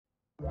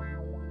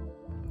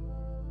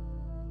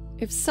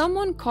If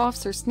someone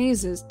coughs or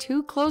sneezes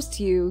too close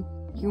to you,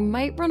 you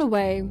might run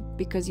away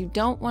because you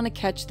don't want to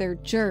catch their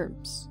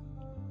germs.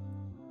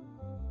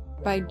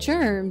 By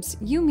germs,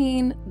 you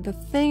mean the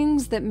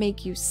things that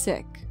make you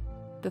sick,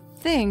 the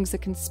things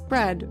that can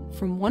spread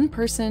from one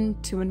person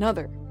to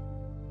another.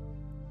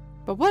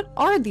 But what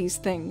are these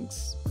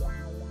things?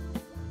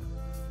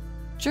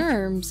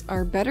 Germs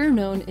are better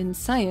known in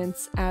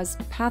science as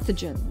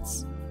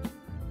pathogens.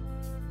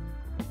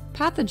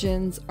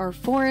 Pathogens are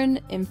foreign,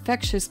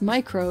 infectious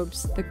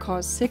microbes that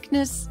cause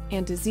sickness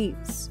and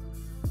disease.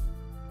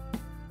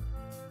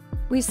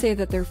 We say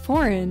that they're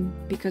foreign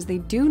because they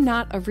do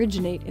not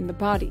originate in the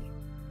body.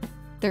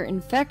 They're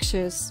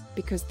infectious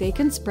because they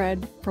can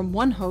spread from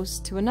one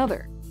host to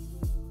another.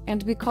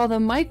 And we call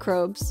them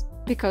microbes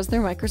because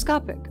they're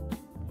microscopic.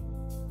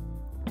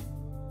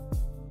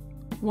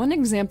 One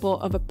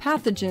example of a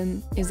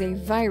pathogen is a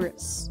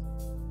virus.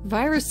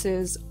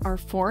 Viruses are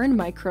foreign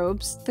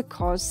microbes that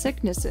cause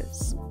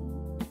sicknesses.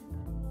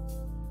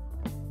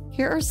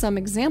 Here are some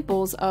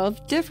examples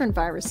of different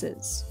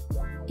viruses.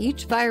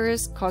 Each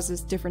virus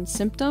causes different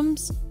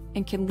symptoms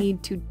and can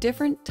lead to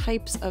different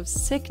types of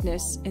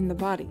sickness in the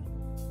body.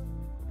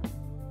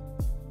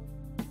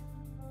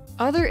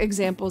 Other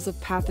examples of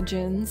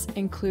pathogens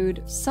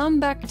include some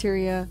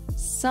bacteria,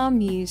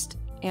 some yeast,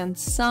 and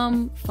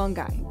some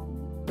fungi,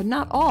 but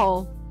not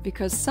all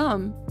because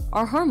some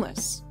are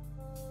harmless.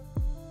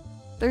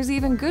 There's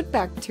even good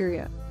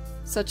bacteria,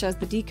 such as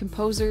the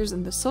decomposers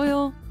in the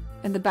soil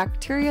and the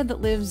bacteria that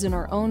lives in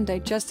our own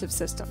digestive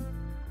system.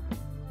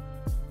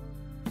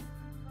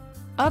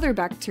 Other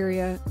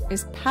bacteria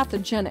is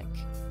pathogenic.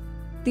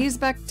 These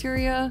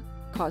bacteria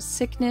cause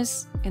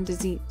sickness and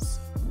disease.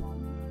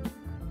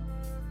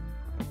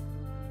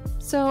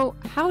 So,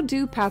 how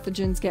do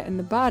pathogens get in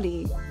the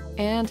body,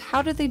 and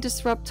how do they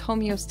disrupt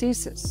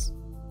homeostasis?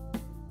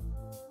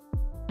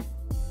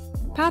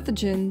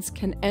 Pathogens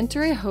can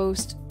enter a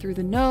host through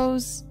the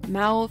nose,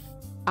 mouth,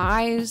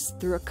 eyes,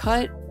 through a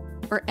cut,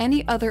 or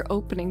any other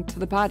opening to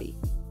the body.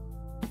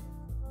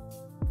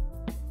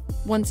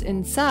 Once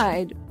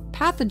inside,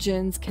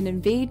 pathogens can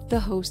invade the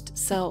host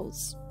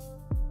cells.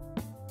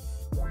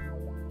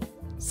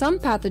 Some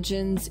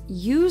pathogens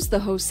use the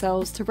host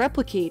cells to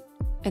replicate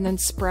and then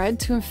spread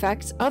to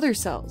infect other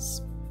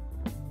cells.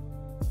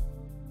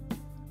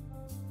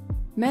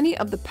 Many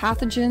of the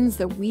pathogens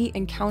that we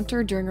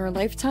encounter during our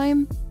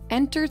lifetime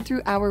enter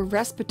through our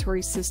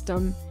respiratory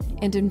system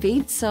and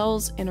invade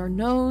cells in our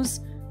nose,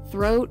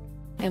 throat,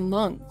 and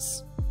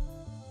lungs.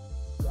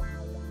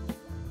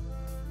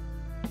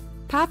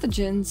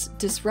 Pathogens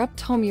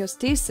disrupt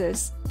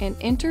homeostasis and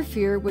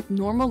interfere with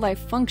normal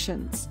life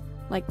functions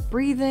like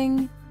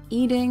breathing,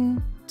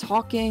 eating,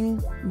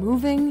 talking,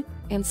 moving,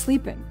 and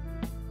sleeping.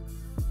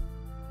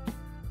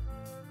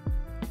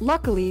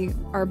 Luckily,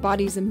 our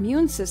body's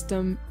immune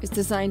system is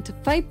designed to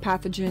fight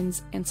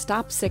pathogens and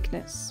stop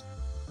sickness.